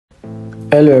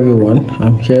Hello everyone,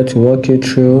 I'm here to walk you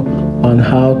through on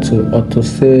how to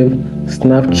autosave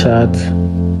Snapchat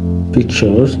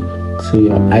pictures to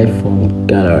your iPhone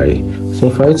gallery. So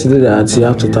for you to do that, you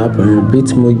have to tap on your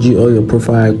Bitmoji or your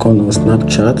profile icon on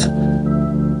Snapchat.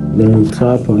 Then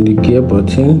tap on the gear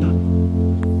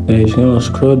button. Then you're going to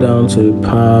scroll down to the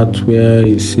part where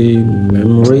you see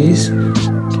memories.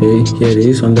 Okay, here it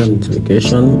is under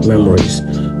notification, memories.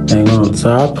 Then you're going to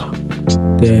tap.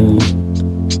 Then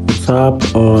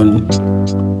tap on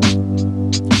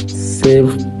save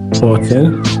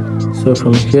button. So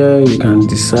from here you can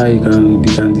decide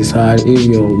if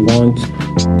you want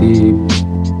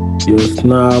your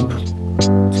snap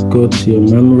to go to your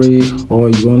memory, or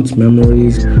you want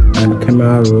memories and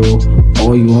camera roll,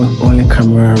 or you want only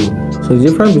camera roll. So the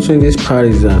difference between this part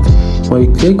is that when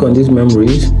you click on these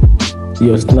memories,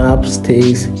 your snap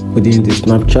stays within the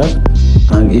Snapchat,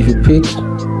 and if you pick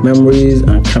memories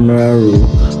and camera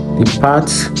roll,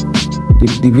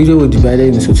 the video will divide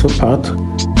it into two parts.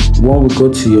 One will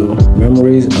go to your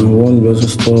memories and one will also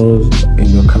store in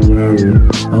your camera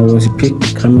roll. And once you pick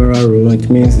the camera roll, it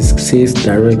means it saves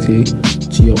directly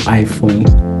to your iPhone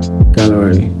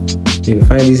gallery. If you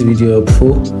find this video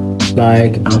helpful,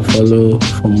 like and follow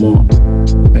for more.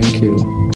 Thank you.